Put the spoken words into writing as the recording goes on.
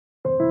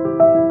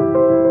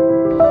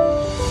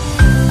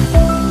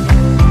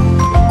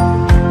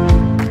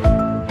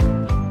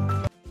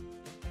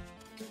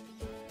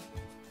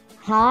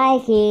Hi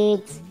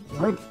kids,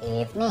 good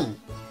evening.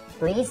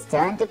 Please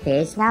turn to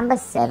page number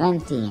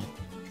 17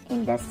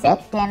 in the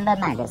September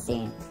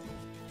magazine.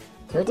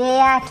 Today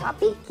our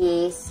topic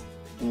is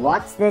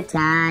What's the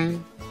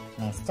Time,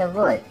 Mr.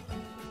 Wolf?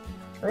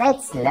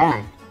 Let's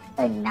learn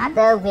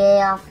another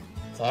way of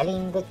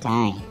telling the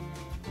time.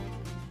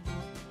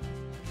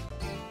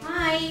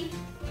 Hi,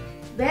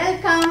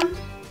 welcome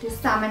to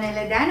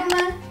SAMANALA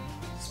DANUMA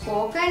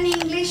spoken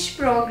English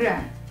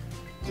program.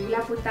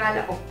 Dula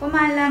putala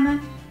okkomallama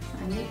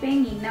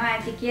සනීපෙන් ඉන්නවා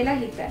ඇති කියලා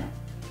හිතනවා.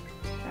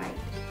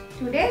 Right.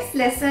 Today's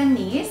lesson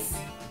is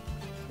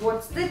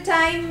What's the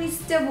time,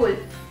 Mr.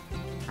 Wolf?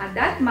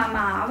 අදත් මම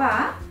ආවා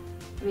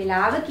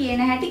වෙලාව කියන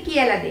හැටි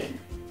කියලා දෙන්න.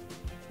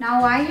 Now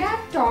I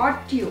have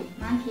taught you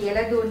මම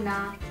කියලා දුන්නා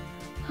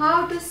how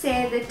to say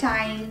the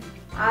time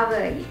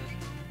hourly.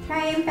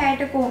 Time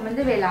පැයට කොහොමද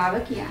වෙලාව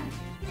කියන්නේ?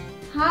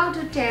 How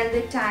to tell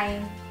the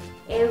time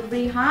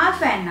every half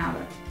an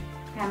hour.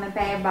 හැම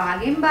පැය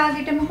භාගෙන්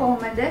භාගෙටම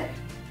කොහොමද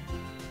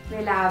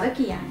වෙලාව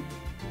කියන්නේ?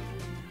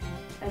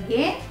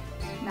 Again,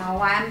 now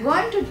I am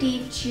going to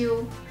teach you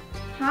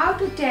how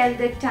to tell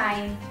the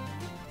time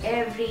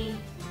every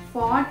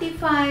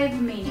 45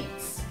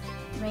 minutes.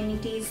 When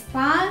it is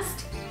past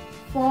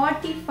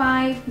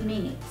 45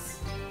 minutes.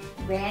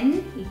 When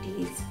it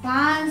is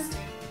past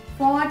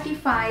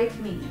 45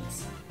 minutes.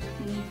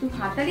 මිනිත්තු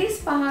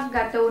 45ක්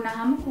ගත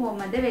වුණාම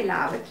කොහොමද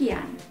වෙලාව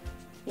කියන්නේ?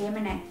 එහෙම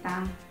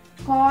නැත්නම්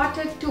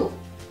quarter to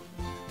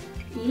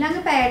ඊළඟ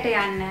පැයට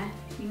යන්න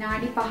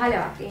විනාඩි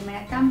 15ක්. එහෙම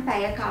නැත්නම්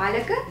පැය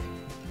කාලක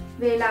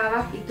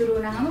වේලාවක් ඉතුරු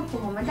වුණාම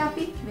කොහොමද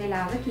අපි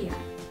වේලාව කියන්නේ?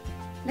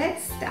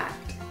 Let's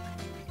start.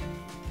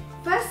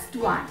 First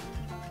one.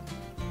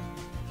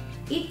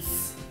 It's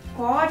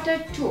quarter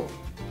to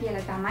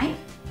කියලා තමයි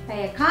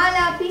පැය කාල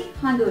අපි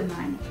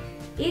හඳුන්වන්නේ.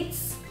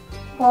 It's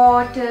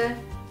quarter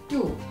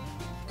to.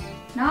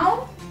 Now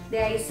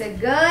there is a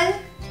girl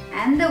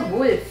and the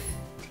wolf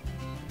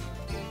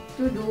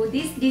to do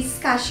this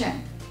discussion.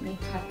 මේ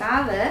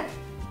කතාව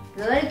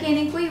girl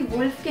කෙනෙකුයි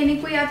wolf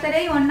කෙනෙකුයි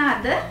අතරේ ඔන්න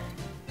අද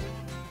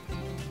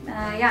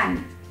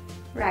යන්නේ.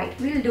 Right,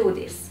 we'll do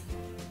this.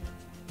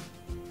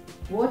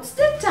 What's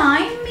the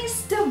time,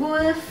 Mr.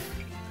 Wolf?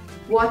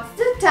 What's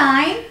the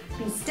time,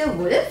 Mr.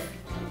 Wolf?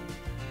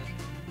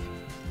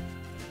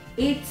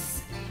 It's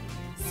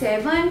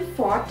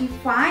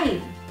 7:45.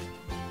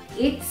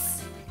 It's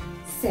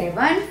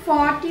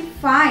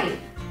 7:45.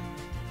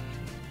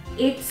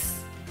 It's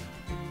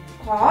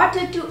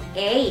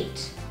 7:45.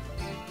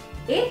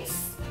 It's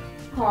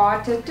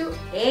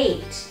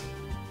 7:45.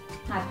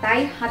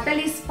 හතයි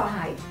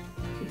 45යි.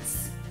 It's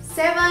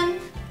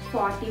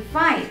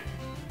 7:45.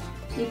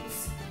 It's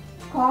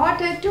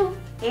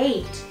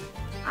 7:45.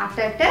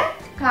 අටට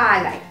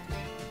කාලයි.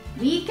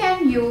 We can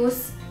use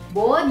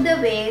both the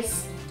ways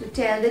to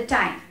tell the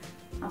time.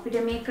 අපිට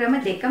මේ ක්‍රම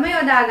දෙකම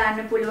යොදා ගන්න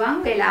පුළුවන්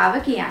වෙලාව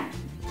කියන්න.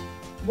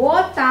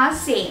 Both are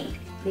same.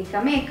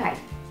 දෙකම එකයි.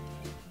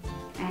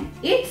 And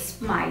it's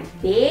my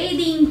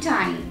bathing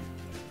time.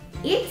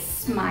 It's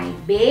my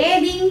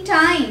bathing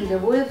time, the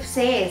wolf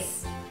says.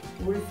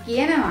 Wolf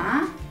කියනවා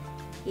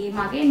ඒ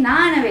මගේ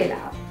නාන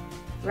වෙලාව.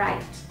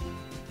 Right.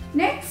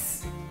 Next,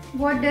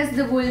 what does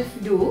the wolf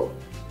do?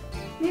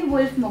 මේ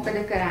wolf මොකද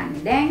කරන්නේ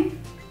දැන්?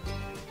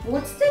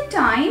 What's the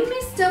time,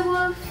 Mr.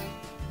 Wolf?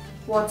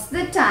 What's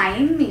the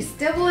time,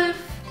 Mr. Wolf?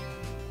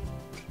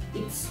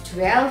 It's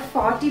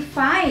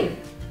 12:45.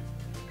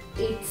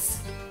 It's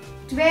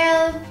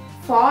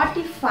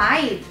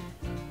 12:45.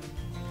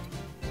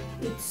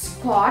 It's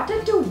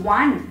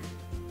 1:45.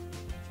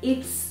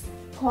 It's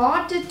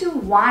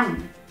 1:45.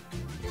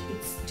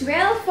 It's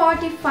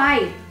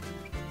 12:45.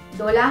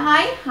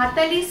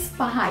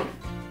 12:45.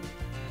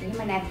 එහෙම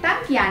නැත්තම්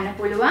කියන්න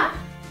පුළුවන්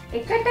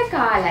එකට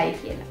කාලයි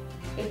කියලා.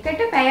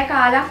 එකට පැය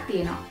කාලක්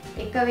තියෙනවා.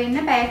 එක වෙන්න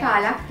පැය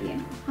කාලක්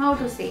තියෙනවා. How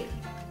to say?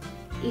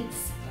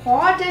 It's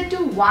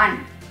 1:45.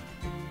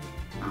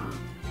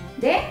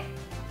 Then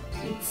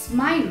it's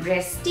my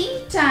resting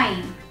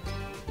time.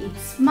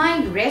 It's my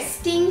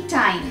resting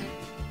time.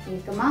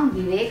 ඒක මං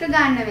විවේක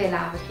ගන්න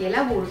වෙලාව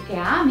කියලා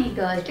වුල්කයා මේ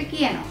ගර්ල්ට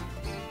කියනවා.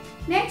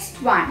 Next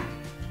one.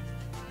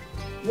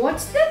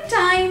 What's the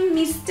time,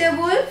 Mr.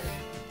 Wolf?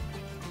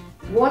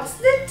 What's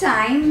the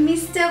time,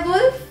 Mr.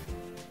 Wolf?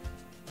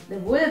 The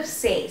wolf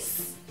says,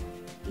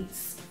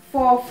 it's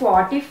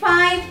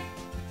 4:45.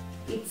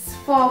 It's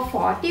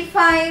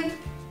 4:45.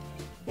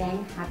 Then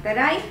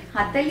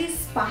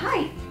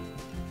 4:45.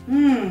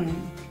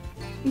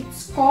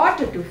 It's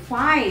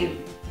 4:45.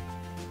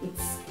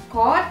 It's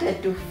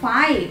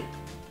 4:45.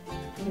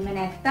 එහෙම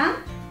නැත්තම්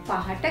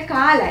පහට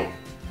කාලයි.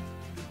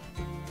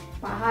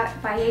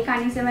 පහේ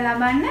කනිසම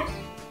ලබන්න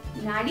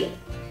විනාඩි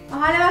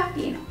 15ක්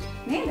තියෙනවා.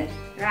 නේද?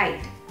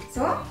 Right.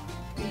 So,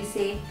 we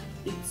say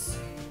it's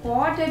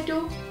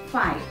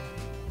 4:45.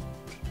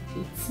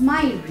 It's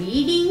my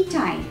reading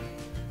time.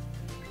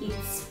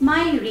 It's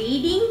my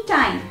reading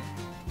time.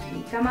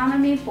 මේක මම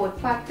මේ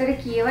පොත්පත්තර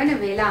කියවන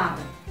වෙලාව.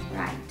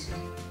 Right.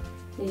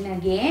 Then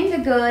again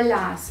the girl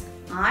asks.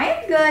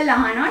 ආයෙත් girl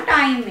අහනවා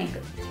time එක.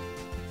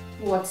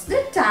 What's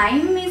the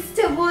time,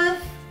 Mr. Wolf?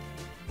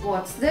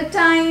 What's the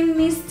time,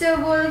 Mr.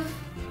 Wolf?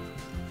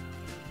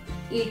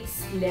 It's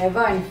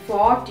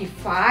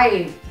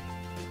 11:45.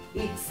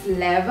 It's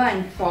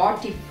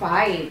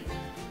 11:45.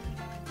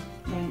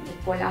 දැන්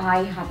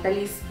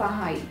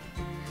 11:45යි.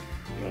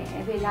 රෑ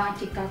වෙලා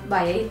ටිකක්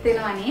බය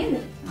හිතෙනවා නේද?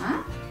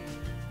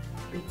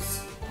 It's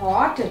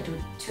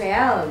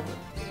 11:45.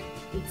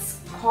 It's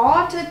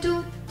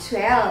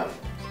 11:45.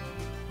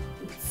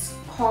 It's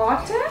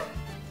 11:45.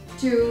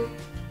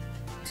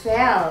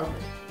 12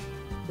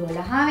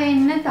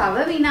 වෙන්න තව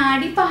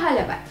විනාඩි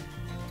 15යි.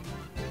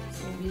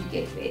 So we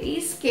get very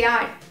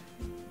scared.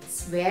 It's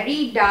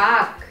very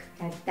dark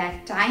at that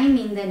time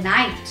in the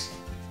night.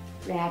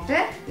 රැට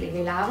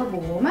වෙලාව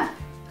බොහොම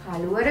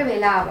කළුවර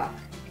වෙලාවක්.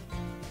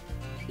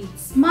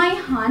 It's my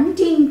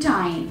hunting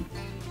time.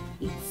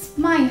 It's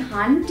my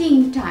hunting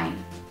time.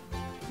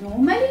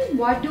 Normally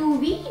what do?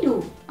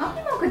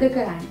 අපි මොකද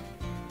කරන්නේ?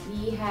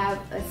 We have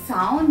a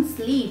sound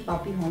sleep.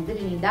 අපි හොඳට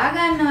නිදා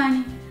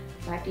ගන්නවානේ.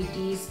 But it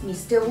is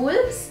Mr.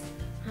 Wolf's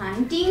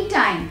hunting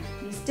time.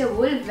 Mr.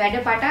 Wolf වැඩ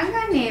පටන්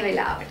ගන්න ඒ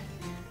වෙලාවට.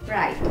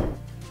 Right.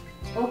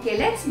 Okay,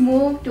 let's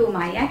move to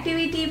my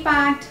activity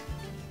part.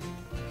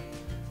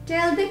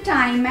 Tell the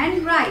time and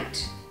write.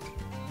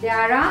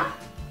 There are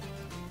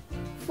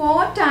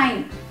 4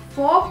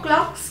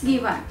 clocks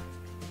given.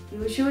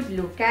 You should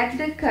look at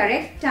the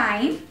correct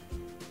time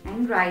and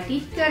write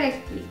it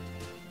correctly.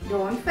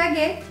 Don't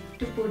forget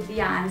to put the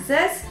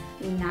answers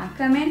in our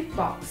comment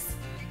box.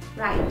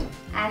 Right,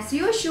 as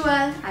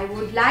usual, I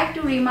would like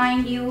to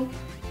remind you,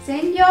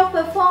 send your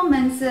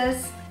performances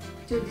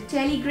to the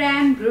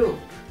Telegram group.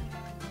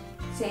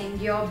 Send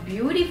your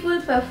beautiful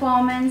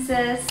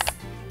performances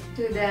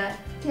to the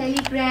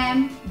Telegram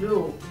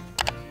group.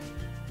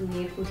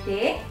 මේ පුතේ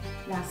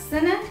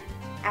ලස්සන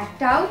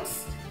act outs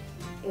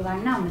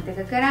එවන්න අමතක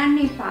කරන්න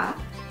එපා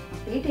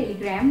අපේ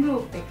Telegram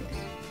group එකට.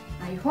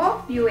 I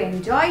hope you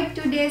enjoyed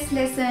today's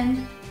lesson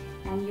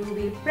and you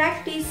will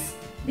practice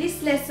this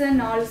lesson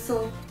also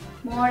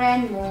more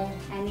and more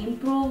and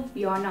improve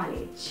your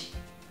knowledge.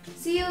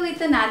 See you with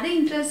another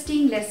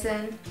interesting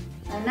lesson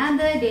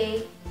another day.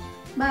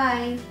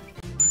 Bye.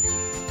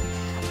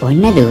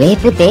 ඔන්න දුවේ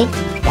පුතේ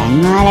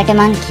දැන් ඔයාලට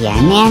මං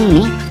කියන්න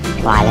යන්නේ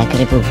ඔයාලා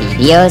කරපු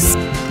වීඩියෝස්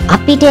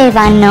අපිට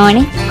එවන්න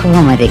ඕනේ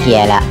කොහොමද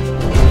කියලා.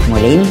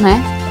 මුලින්ම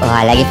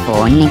ඔයාලගේ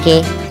ෆෝන් එකේ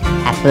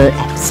Apple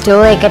App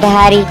Store එකට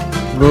හරි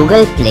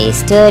Google Play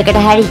Store එකට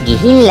හරි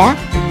ගිහිල්ලා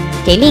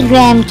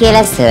Telegram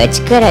කියලා search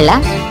කරලා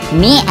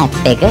මේ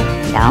app එක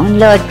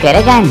download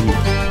කරගන්න.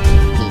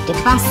 ඊට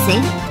පස්සේ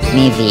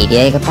මේ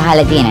වීඩියෝ එක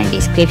පහළ තියෙන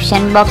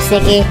description box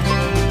එකේ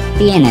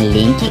තියෙන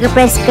link එක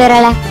press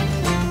කරලා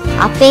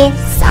අපේ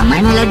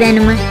සමනල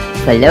දැනුම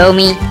follow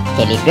me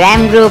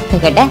Telegram group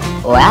එකට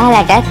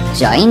ඔයාලටත්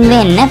join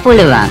වෙන්න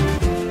පුළුවන්.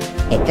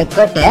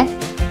 එතකොට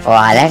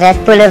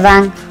ඔයාලටත්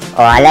පුළුවන්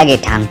ඔයාලගේ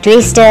tongue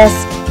twisters,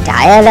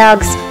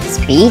 dialogues,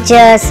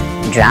 speeches,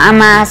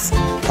 dramas,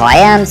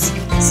 poems,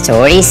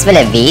 stories වල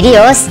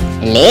videos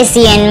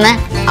ලේසියෙන්ම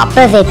අප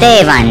වෙත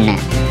එවන්න.